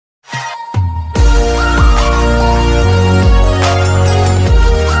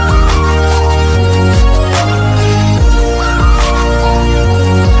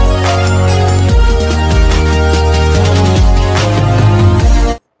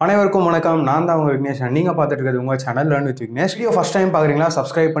அனைவருக்கும் வணக்கம். நான் தான் உங்கள் விக்னேஷ். நீங்கள் பார்த்துட்டு இருக்கிறது உங்கள் channel learn with Vignesh. Video first time பார்க்குறீங்களா?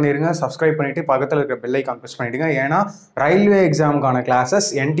 சப்ஸ்கிரைப் பண்ணிடுங்க. சப்ஸ்கிரைப் பண்ணிவிட்டு பக்கத்தில் இருக்கிற பெல் ஐகான் ப்ரெஸ் பண்ணிவிடுங்க. ஏன்னா railway எக்ஸாமுக்கான classes,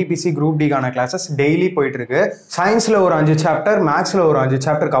 NTPC group டிக்கான classes daily போயிட்டுருக்கு. சயின்ஸில் ஒரு 5 சாப்டர், மேக்ஸில் ஒரு 5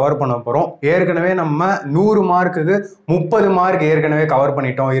 சாப்டர் கவர் பண்ண போகிறோம். ஏற்கனவே நம்ம 100 மார்க்குக்கு 30 மார்க் ஏற்கனவே கவர்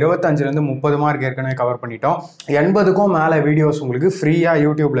பண்ணிட்டோம். 25லேருந்து 30 மார்க் ஏற்கனவே கவர் பண்ணிட்டோம். 80க்கும் மேலே வீடியோஸ் உங்களுக்கு ஃப்ரீயாக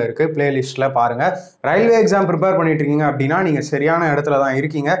யூடியூப்பில் இருக்குது, பிளேலிஸ்ட்டில் பாருங்கள். ரயில்வே எக்ஸாம் ப்ரிப்பேர் பண்ணிட்டு இருக்கீங்க அப்படின்னா நீங்கள் சரியான இடத்துல தான்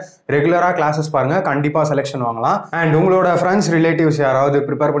இருக்கீங்க. ரெகுலராக கிளாஸஸ் பாருங்க, கண்டிப்பாக செலெக்ஷன் வாங்கலாம். அண்ட் உங்களோட ஃப்ரெண்ட்ஸ் ரிலேட்டிவ்ஸ் யாராவது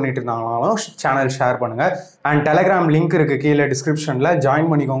ப்ரிப்பேர் பண்ணிட்டு இருந்தாங்கனாலும் சேனல் ஷேர் பண்ணுங்க. அண்ட் டெலிகிராம் லிங்க் இருக்கு கீழே டிஸ்கிரிப்ஷனில், ஜாயின்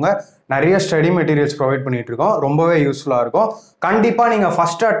பண்ணிக்கோங்க. நிறைய ஸ்டடி மெட்டீரியல்ஸ் ப்ரொவைட் பண்ணிட்டு இருக்கோம், ரொம்பவே யூஸ்ஃபுல்லாக இருக்கும். கண்டிப்பாக நீங்கள்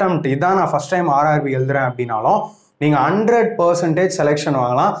ஃபர்ஸ்ட் அட்டெம்ப்ட் இதான் நான் ஃபர்ஸ்ட் டைம் RRB எழுதுறேன் அப்படின்னாலும் நீங்கள் 100% செலெக்ஷன்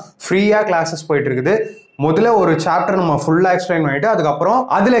வாங்கலாம். ஃப்ரீயாக கிளாஸஸ் போயிட்டு இருக்குது. முதல்ல ஒரு சாப்டர் நம்ம ஃபுல்லாக எக்ஸ்பிளைன் பண்ணிட்டு அதுக்கப்புறம்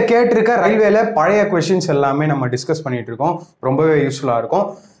அதில் கேட்டிருக்க ரயில்வேல பழைய கொஸ்டின்ஸ் எல்லாமே நம்ம டிஸ்கஸ் பண்ணிட்டு இருக்கோம். ரொம்பவே யூஸ்ஃபுல்லாக இருக்கும்.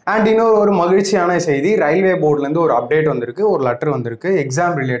 அண்ட் இன்னொரு ஒரு மகிழ்ச்சியான செய்தி, ரயில்வே போர்ட்லேருந்து ஒரு அப்டேட் வந்திருக்கு, ஒரு லெட்டர் வந்திருக்கு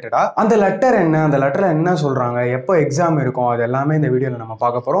எக்ஸாம் ரிலேட்டடாக. அந்த லெட்டர் என்ன, அந்த லெட்டரில் என்ன சொல்கிறாங்க, எப்போ எக்ஸாம் இருக்கும், அது எல்லாமே இந்த வீடியோவில் நம்ம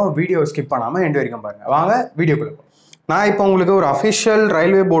பார்க்க போகிறோம். வீடியோ ஸ்கிப் பண்ணாமல் எண்ட் வரைக்கும் பாருங்கள். வாங்க வீடியோக்குள்ள. நான் இப்போ உங்களுக்கு ஒரு official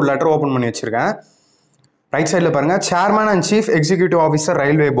railway board letter open பண்ணி வச்சுருக்கேன். ரைட் சைடில் பாருங்கள், chairman and chief executive officer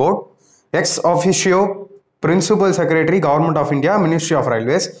railway board, X ஆஃபிஷியோ principal secretary government of India, ministry of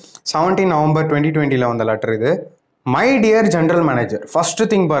railways, 17 November 2020 வந்த லெட்டர் இது. My dear general manager, first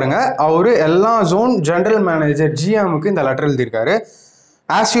thing பாருங்க, அவரு எல்லா ஜோன் ஜென்ரல் மேனேஜர் GMக்கு இந்த லெட்டர் எழுதியிருக்காரு.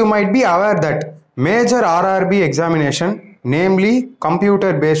 As you might be aware that major RRB examination, namely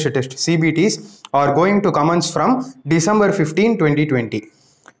computer based test CBTs, are going to commence from December 15, 2020.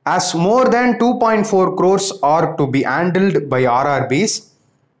 As more than 2.4 crores are to be handled by RRBs,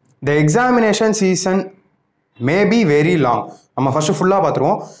 the examination season may be very long. நம்ம first ஃபுல்லாக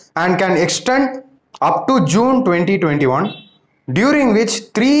பார்த்துருவோம். And can extend up to June 2021, during which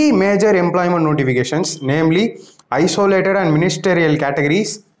 3 major employment notifications, namely isolated and ministerial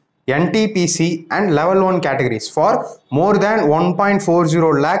categories, NTPC and level 1 categories for more than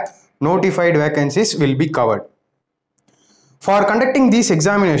 1.40 lakh notified vacancies will be covered. For conducting these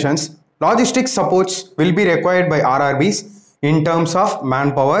examinations, logistics supports will be required by RRBs in terms of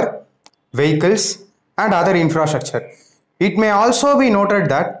manpower, vehicles and other infrastructure. It may also be noted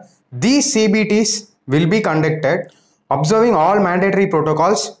that these CBTs will be conducted observing all mandatory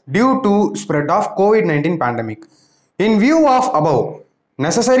protocols due to spread of COVID-19 pandemic. In view of above,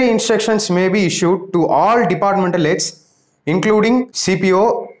 necessary instructions may be issued to all departmental heads, including CPO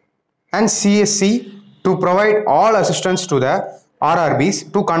and CSC, to provide all assistance to the RRBs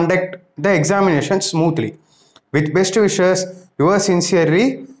to conduct the examination smoothly. With best wishes, yours sincerely,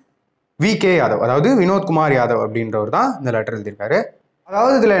 VK Yadav, அதாவது வினோத் குமார் யாதவ் அப்படின்றவர் தான் இந்த letter எழுதியிருக்காரு.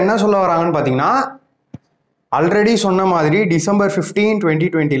 அதாவது இதில் என்ன சொல்ல வராங்கன்னு பார்த்தீங்கன்னா, ஆல்ரெடி சொன்ன மாதிரி December 15,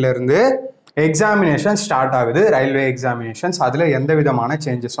 2020 எக்ஸாமினேஷன் ஸ்டார்ட் ஆகுது, ரயில்வே எக்ஸாமினேஷன்ஸ். அதில் எந்த விதமான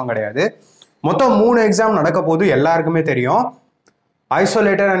சேஞ்சஸும் கிடையாது. மொத்தம் 3 எக்ஸாம் நடக்க போது எல்லாருக்குமே தெரியும்.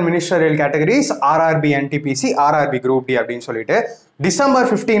 Isolated and ministerial categories, RRB NTPC, RRB group D அப்படின்னு சொல்லிட்டு December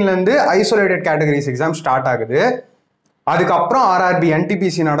 15 isolated categories exam start ஆகுது. அதுக்கப்புறம் RRB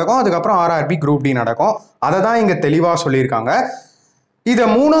NTPC நடக்கும், அதுக்கப்புறம் RRB குரூப் டி நடக்கும். அதை தான் இங்கே தெளிவாக சொல்லியிருக்காங்க. இதை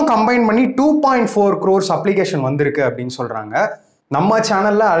 3 கம்பைன் பண்ணி 2.4 crores அப்ளிகேஷன் வந்திருக்கு அப்படின்னு சொல்கிறாங்க. நம்ம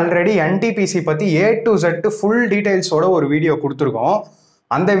சேனலில் ஆல்ரெடி NTPC பற்றி A to Z ஃபுல் டீட்டெயில்ஸோட ஒரு வீடியோ கொடுத்துருக்கோம்.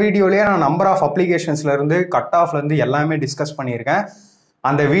 அந்த வீடியோலேயே நான் நம்பர் ஆஃப் அப்ளிகேஷன்ஸ்லேருந்து கட் ஆஃப்லேருந்து எல்லாமே டிஸ்கஸ் பண்ணியிருக்கேன்.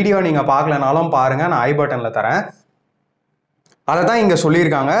 அந்த வீடியோ நீங்கள் பார்க்கலனாலும் பாருங்கள், நான் ஐ பட்டனில் தரேன். அதை தான் இங்கே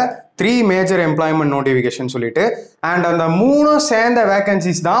சொல்லியிருக்காங்க, 3 மேஜர் எம்ப்ளாய்மெண்ட் நோட்டிஃபிகேஷன் சொல்லிட்டு. அண்ட் அந்த 3 சேர்ந்த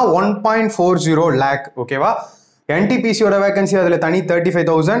வேகன்சிஸ் தான் 1.40 lakh. ஓகேவா? NTPCயோட வேகன்சி அதில் தனி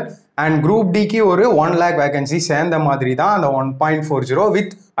 35,000 அண்ட் குரூப் டிக்கு ஒரு 1 lakh வேகன்சி சேர்ந்த மாதிரி தான் அந்த 1.40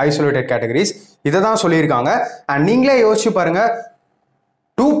 வித் ஐசோலேட்டட் கேட்டகரிஸ். இதை தான் சொல்லியிருக்காங்க. அண்ட் நீங்களே யோசிச்சு பாருங்க,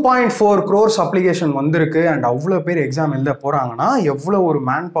 2.4 crores அப்ளிகேஷன் வந்திருக்கு. அண்ட் அவ்வளோ பேர் எக்ஸாம் எழுத போகிறாங்கன்னா எவ்வளோ ஒரு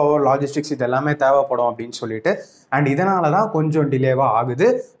மேன் பவர், லாஜிஸ்டிக்ஸ் இது எல்லாமே தேவைப்படும் அப்படின்னு சொல்லிட்டு. அண்ட் இதனால தான் கொஞ்சம் டிலேவாக ஆகுது.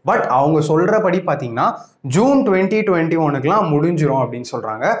 பட் அவங்க சொல்கிறபடி பார்த்தீங்கன்னா June 2021 முடிஞ்சிடும் அப்படின்னு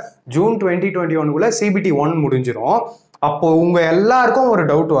சொல்கிறாங்க. June 2021 CBT 1 முடிஞ்சிடும். அப்போது உங்கள் எல்லாருக்கும் ஒரு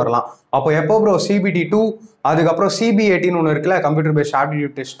டவுட் வரலாம், அப்போ எப்போ ப்ரோ CBT 2, அதுக்கப்புறம் CB18 ஒன்று இருக்குல்ல, கம்ப்யூட்டர் பேஸ்ட்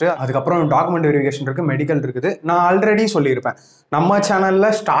ஆப்டிடியூட் டெஸ்ட்டு, அதுக்கப்புறம் டாக்குமெண்ட் வெரிஃபிகேஷன் இருக்குது, மெடிக்கல் இருக்குது. நான் ஆல்ரெடி சொல்லியிருப்பேன், நம்ம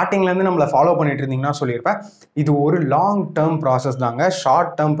சேனலில் ஸ்டார்டிங்லேருந்து நம்மளை ஃபாலோ பண்ணிட்டு இருந்தீங்கன்னா சொல்லியிருப்பேன், இது ஒரு லாங் டேர்ம் ப்ராசஸ் தாங்க,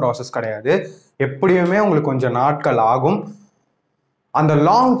 ஷார்ட் டேர்ம் ப்ராசஸ் கிடையாது. எப்படியுமே உங்களுக்கு கொஞ்சம் நாட்கள் ஆகும். அந்த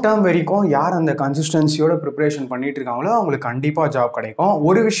லாங் டேர்ம் வரைக்கும் யார் அந்த கன்சிஸ்டன்சியோட ப்ரிப்பரேஷன் பண்ணிட்டு இருக்காங்களோ அவங்களுக்கு கண்டிப்பாக ஜாப் கிடைக்கும்.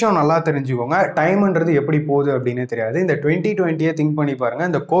 ஒரு விஷயம் நல்லா தெரிஞ்சுக்கோங்க, டைம்ன்றது எப்படி போகுது அப்படின்னு தெரியாது. இந்த 2020 திங்க் பண்ணி பாருங்கள்.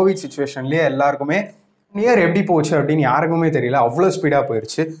 இந்த கோவிட் சுச்சுவேஷன்லேயே எல்லாருக்குமே நியர் எப்படி போச்சு அப்படின்னு யாருக்குமே தெரியல, அவ்வளோ ஸ்பீடாக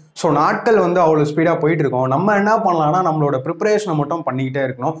போயிடுச்சு. ஸோ நாட்கள் வந்து அவ்வளோ ஸ்பீடாக போயிட்டு இருக்கோம். நம்ம என்ன பண்ணலாம்னா நம்மளோட ப்ரிப்பரேஷனை மட்டும் பண்ணிக்கிட்டே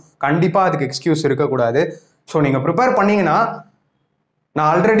இருக்கணும். கண்டிப்பாக அதுக்கு எக்ஸ்கியூஸ் இருக்கக்கூடாது. ஸோ நீங்கள் ப்ரிப்பேர் பண்ணீங்கன்னா நான்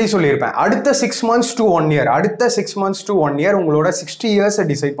ஆல்ரெடி சொல்லியிருப்பேன், அடுத்த 6 months to 1 year, அடுத்த 6 months to 1 year உங்களோட 60 years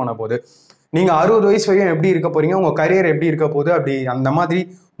டிசைட் பண்ண போகுது. நீங்கள் 60 வயசு வரையும் எப்படி இருக்க போறீங்க, உங்கள் கரியர் எப்படி இருக்க போகுது, அப்படி அந்த மாதிரி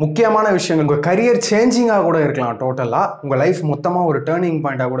முக்கியமான விஷயங்கள். உங்கள் கரியர் சேஞ்சிங்காக கூட இருக்கலாம், டோட்டலாக உங்கள் லைஃப் மொத்தமாக ஒரு டேர்னிங்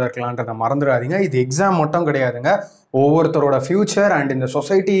பாயிண்டாக கூட இருக்கலான்றதை மறந்துடாதீங்க. இது எக்ஸாம் மட்டும் கிடையாதுங்க, ஒவ்வொருத்தரோட ஃபியூச்சர் அண்ட் இந்த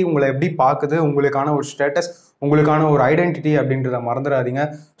சொசைட்டி உங்களை எப்படி பார்க்குது, உங்களுக்கான ஒரு ஸ்டேட்டஸ், உங்களுக்கான ஒரு ஐடென்டிட்டி அப்படின்றத மறந்துடாதீங்க.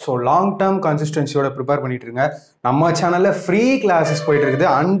 ஸோ லாங் டேர்ம் கன்சிஸ்டன்சியோட ப்ரிப்பேர் பண்ணிட்டு இருங்க. நம்ம சேனலில் ஃப்ரீ கிளாஸஸ் போயிட்டு இருக்குது,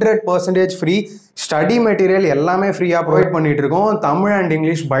 100% ஃப்ரீ. ஸ்டடி மெட்டீரியல் எல்லாமே ஃப்ரீயாக ப்ரொவைட் பண்ணிட்டு இருக்கோம். தமிழ் அண்ட்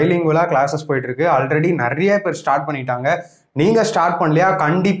இங்கிலீஷ் பைலிங்குவலாக கிளாஸஸ் போயிட்டு இருக்கு. ஆல்ரெடி நிறைய பேர் ஸ்டார்ட் பண்ணிட்டாங்க. நீங்கள் ஸ்டார்ட் பண்ணலையா,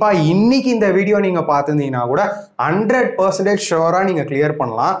 கண்டிப்பாக இன்னைக்கு இந்த வீடியோ நீங்கள் பார்த்துருந்தீங்கன்னா கூட 100% ஷுவராக நீங்கள் கிளியர்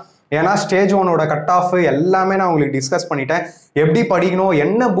பண்ணலாம். ஏன்னா ஸ்டேஜ் 1ஓட கட் ஆஃப் எல்லாமே நான் உங்களுக்கு டிஸ்கஸ் பண்ணிட்டேன். எப்படி படிக்கணும்,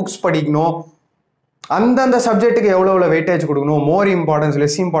 என்ன புக்ஸ் படிக்கணும், அந்தந்த சப்ஜெக்ட்டுக்கு எவ்வளோ வெயிட்டேஜ் கொடுக்கணும், மோர் இம்பார்ட்டன்ஸ்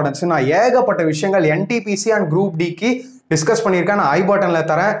லெஸ் இம்பார்ட்டன்ஸ், நான் ஏகப்பட்ட விஷயங்கள் NTPC அண்ட் குரூப் டிக்கு டிஸ்கஸ் பண்ணியிருக்கேன். நான் ஐ பட்டனில்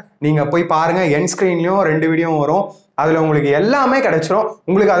தரேன், நீங்கள் போய் பாருங்கள். என் ஸ்க்ரீன்லையும் 2 வீடியோவும் வரும், அதில் உங்களுக்கு எல்லாமே கிடைச்சிரும்.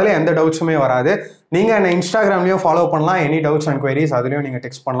 உங்களுக்கு அதில் எந்த டவுட்ஸுமே வராது. நீங்கள் என்னை இன்ஸ்டாகிராம்லையும் ஃபாலோ பண்ணலாம். எனி டவுட்ஸ் அண்ட் குவரிஸ் அதுலேயும் நீங்கள்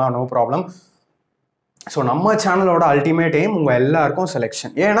டெக்ஸ்ட் பண்ணலாம், நோ ப்ராப்ளம். ஸோ நம்ம சேனலோட அல்டிமேட் எய்ம் உங்கள் எல்லாருக்கும்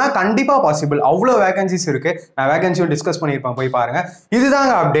செலெக்ஷன். ஏன்னா கண்டிப்பாக பாசிபிள், அவ்வளோ வேகன்சிஸ் இருக்குது. நான் வேகன்சியும் டிஸ்கஸ் பண்ணியிருப்பேன், போய் பாருங்கள்.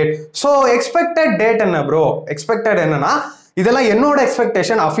 இதுதாங்க அப்டேட். ஸோ எக்ஸ்பெக்டட் டேட் என்ன ப்ரோ? எக்ஸ்பெக்டட் என்னன்னா, இதெல்லாம் என்னோட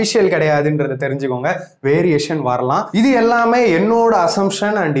எக்ஸ்பெக்டேஷன், அஃபிஷியல் கிடையாதுன்றதை தெரிஞ்சுக்கோங்க. வேரியேஷன் வரலாம். இது எல்லாமே என்னோட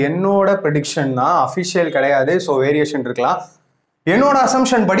அசம்ஷன் அண்ட் என்னோட ப்ரெடிக்ஷன் தான், அஃபிஷியல் கிடையாது. ஸோ வேரியேஷன் இருக்கலாம். என்னோட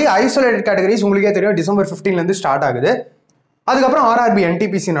அசம்ஷன் படி ஐசோலேட்டட் கேட்டகரிஸ் உங்களுக்கே தெரியும், December 15 ஸ்டார்ட் ஆகுது. அதுக்கப்புறம் RRB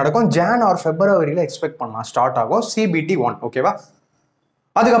NTPC நடக்கும், ஜான் ஆர் ஃபெப்ரவரியில் எக்ஸ்பெக்ட் பண்ணலாம் ஸ்டார்ட் ஆகும். CBT 1, ஓகேவா?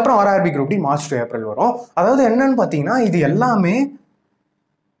 அதுக்கப்புறம் RRB group D March to April வரும். அதாவது என்னன்னு பார்த்தீங்கன்னா, இது எல்லாமே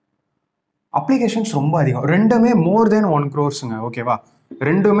அப்ளிகேஷன்ஸ் ரொம்ப அதிகம். ரெண்டுமே மோர் தென் 1 crores, ஓகேவா?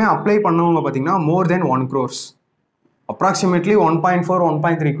 ரெண்டுமே அப்ளை பண்ணவங்க பார்த்தீங்கன்னா மோர் தென் 1 crores, அப்ராக்சிமேட்லி 1.4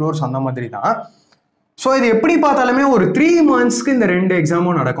 1.3 crores அந்த மாதிரி தான். ஸோ இது எப்படி பார்த்தாலுமே ஒரு 3 monthsக்கு இந்த 2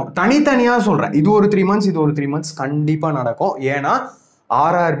 எக்ஸாமும் நடக்கும். தனித்தனியாக சொல்கிறேன், இது ஒரு 3 months, இது ஒரு 3 months கண்டிப்பாக நடக்கும். ஏன்னா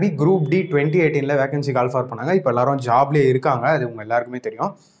RRB group D 2018 vacancy call for பண்ணாங்க. இப்போ எல்லாரும் ஜாப்லேயே இருக்காங்க, அது உங்கள் எல்லாருக்குமே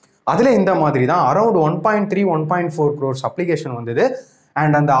தெரியும். அதில் இந்த மாதிரி தான் அரௌண்ட் 1.3 1.4 crores அப்ளிகேஷன் வந்தது.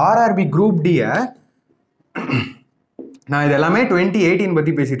 அண்ட் அந்த RRB குரூப் டியை நான் இது எல்லாமே 2018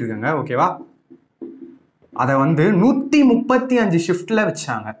 பற்றி பேசிகிட்டு இருக்கேங்க, ஓகேவா? அதை வந்து 135 ஷிஃப்டில்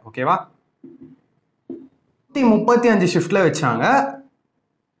வச்சாங்க, ஓகேவா? 135 ஷிஃப்ட்ல வச்சாங்க.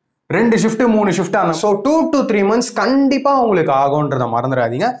 2 ஷிஃப்ட் 3 ஷிஃப்ட் ஆன. ஸோ 2 to 3 months கண்டிப்பாக உங்களுக்கு ஆகும்ன்றதை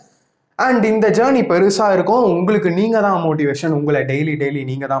மறந்துடாதீங்க. அண்ட் இந்த ஜேர்னி பெருசாக இருக்கும். உங்களுக்கு நீங்கள் தான் மோட்டிவேஷன், உங்களை டெய்லி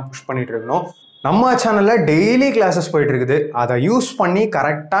நீங்கள் தான் புஷ் பண்ணிட்டு இருக்கணும். நம்ம சேனலில் டெய்லி கிளாஸஸ் போயிட்டு இருக்குது. அதை யூஸ் பண்ணி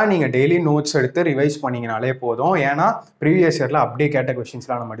கரெக்டாக நீங்கள் டெய்லி நோட்ஸ் எடுத்து ரிவைஸ் பண்ணிங்கனாலே போதும். ஏன்னா ப்ரீவியஸ் இயரில் அப்படியே கேட்ட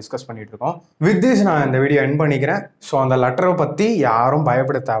கொஸ்டின்ஸ்லாம் நம்ம டிஸ்கஸ் பண்ணிட்டு இருக்கோம். வித் திஸ் நான் இந்த வீடியோ எண்ட் பண்ணிக்கிறேன். ஸோ அந்த லெட்டரை பற்றி யாரும்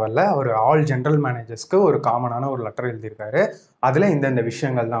பயப்பட தேவையில்ல. ஒரு ஆல் ஜென்ரல் மேனேஜர்ஸ்க்கு ஒரு காமனான ஒரு லெட்டர் எழுதியிருக்காரு. அதில் இந்தந்த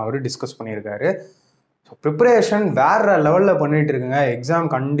விஷயங்கள் தான் அவர் டிஸ்கஸ் பண்ணியிருக்காரு. ஸோ ப்ரிப்பரேஷன் வேறு லெவலில் பண்ணிகிட்டு இருக்குங்க. எக்ஸாம்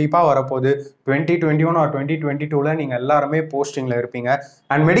கண்டிப்பாக வரப்போகுது. 2021 ஆர் 2022 நீங்கள் எல்லாருமே போஸ்டிங்கில் இருப்பீங்க.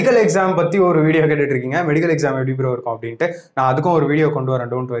 அண்ட் மெடிக்கல் எக்ஸாம் பற்றி ஒரு வீடியோ கேட்டுட்டு இருக்கீங்க. மெடிக்கல் எக்ஸாம் எப்படி ப்ரோ இருக்கும் அப்படின்ட்டு நான் அதுக்கும் ஒரு வீடியோ கொண்டு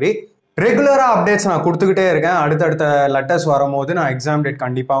வரேன், டோன்ட் வரி. ரெகுலராக அப்டேட்ஸ் நான் கொடுத்துக்கிட்டே இருக்கேன். அடுத்தடுத்த லெட்டர்ஸ் வரும்போது நான் எக்ஸாம் டேட்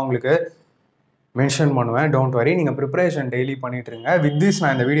கண்டிப்பாக உங்களுக்கு மென்ஷன் பண்ணுவேன், டோன்ட் வரி. நீங்கள் ப்ரிப்பரேஷன் டெய்லி பண்ணிட்டு இருங்க. வித் திஸ்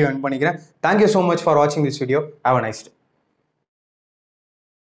நான் இந்த வீடியோ எண்ட் பண்ணிக்கிறேன். தேங்க்யூ ஸோ மச் ஃபார் வாட்சிங் this video. Have a nice day.